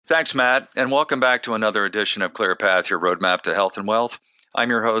Thanks, Matt, and welcome back to another edition of Clear Path, your roadmap to health and wealth. I'm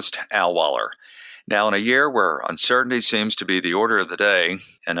your host, Al Waller. Now, in a year where uncertainty seems to be the order of the day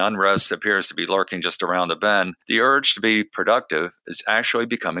and unrest appears to be lurking just around the bend, the urge to be productive is actually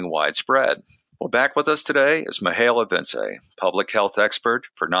becoming widespread. Well, back with us today is Mihaela Vince, public health expert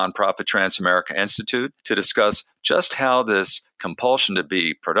for nonprofit Transamerica Institute, to discuss just how this compulsion to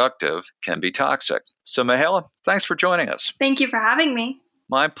be productive can be toxic. So, Mihaela, thanks for joining us. Thank you for having me.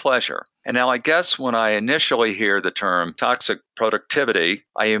 My pleasure. And now I guess when I initially hear the term toxic productivity,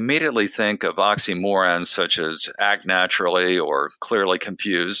 I immediately think of oxymorons such as act naturally or clearly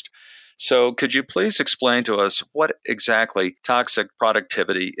confused. So could you please explain to us what exactly toxic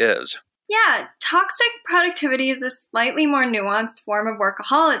productivity is? Yeah, toxic productivity is a slightly more nuanced form of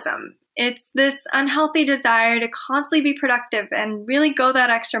workaholism. It's this unhealthy desire to constantly be productive and really go that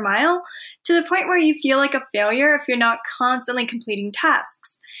extra mile to the point where you feel like a failure if you're not constantly completing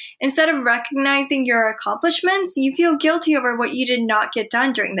tasks. Instead of recognizing your accomplishments, you feel guilty over what you did not get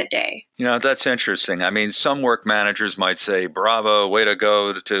done during the day. You know, that's interesting. I mean, some work managers might say, bravo, way to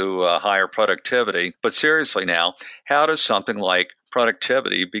go to higher productivity. But seriously now, how does something like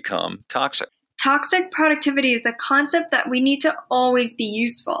productivity become toxic? Toxic productivity is the concept that we need to always be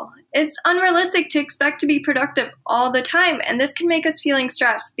useful. It's unrealistic to expect to be productive all the time, and this can make us feeling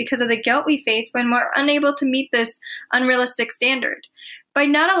stressed because of the guilt we face when we're unable to meet this unrealistic standard. By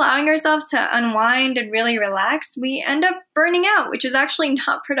not allowing ourselves to unwind and really relax, we end up burning out, which is actually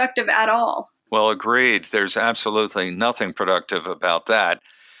not productive at all. Well, agreed. There's absolutely nothing productive about that.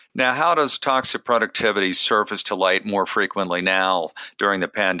 Now, how does toxic productivity surface to light more frequently now during the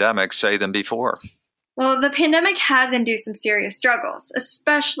pandemic, say, than before? Well, the pandemic has induced some serious struggles,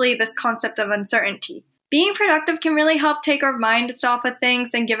 especially this concept of uncertainty. Being productive can really help take our mind off of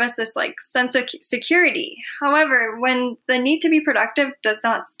things and give us this sense of security. However, when the need to be productive does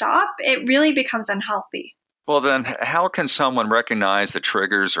not stop, it really becomes unhealthy. Well, then, how can someone recognize the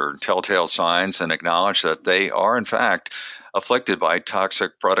triggers or telltale signs and acknowledge that they are, in fact, afflicted by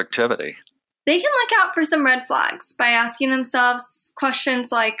toxic productivity? They can look out for some red flags by asking themselves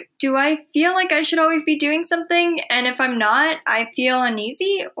questions like, do I feel like I should always be doing something? And if I'm not, I feel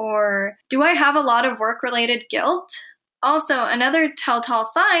uneasy? Or do I have a lot of work-related guilt? Also, another telltale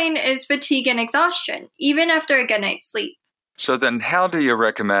sign is fatigue and exhaustion, even after a good night's sleep. So then how do you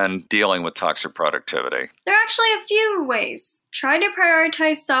recommend dealing with toxic productivity? There are actually a few ways. Try to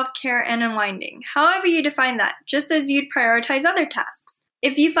prioritize self-care and unwinding, however you define that, just as you'd prioritize other tasks.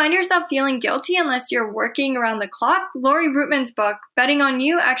 If you find yourself feeling guilty unless you're working around the clock, Lori Rootman's book, Betting on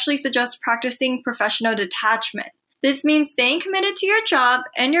You, actually suggests practicing professional detachment. This means staying committed to your job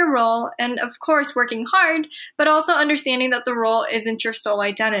and your role, and of course working hard, but also understanding that the role isn't your sole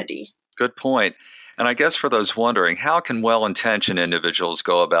identity. Good point. And I guess for those wondering, how can well-intentioned individuals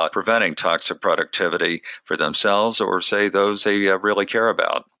go about preventing toxic productivity for themselves or, say, those they really care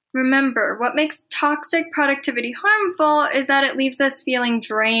about? Remember, what makes toxic productivity harmful is that it leaves us feeling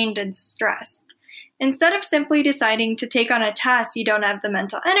drained and stressed. Instead of simply deciding to take on a task you don't have the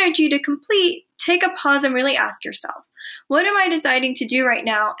mental energy to complete, take a pause and really ask yourself, what am I deciding to do right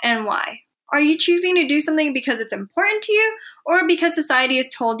now and why? Are you choosing to do something because it's important to you or because society has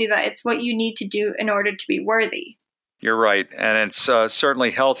told you that it's what you need to do in order to be worthy? You're right. And it's certainly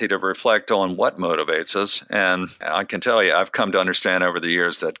healthy to reflect on what motivates us. And I can tell you, I've come to understand over the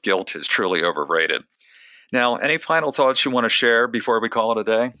years that guilt is truly overrated. Now, any final thoughts you want to share before we call it a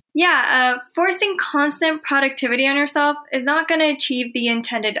day? Yeah, forcing constant productivity on yourself is not going to achieve the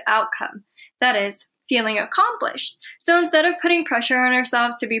intended outcome. That is, feeling accomplished. So instead of putting pressure on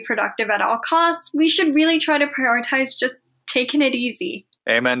ourselves to be productive at all costs, we should really try to prioritize just taking it easy.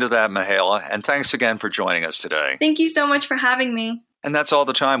 Amen to that, Mihaela, and thanks again for joining us today. Thank you so much for having me. And that's all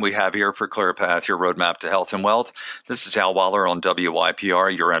the time we have here for Clear Path, your roadmap to health and wealth. This is Al Waller on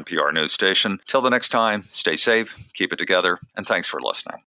WYPR, your NPR news station. Till the next time, stay safe, keep it together, and thanks for listening.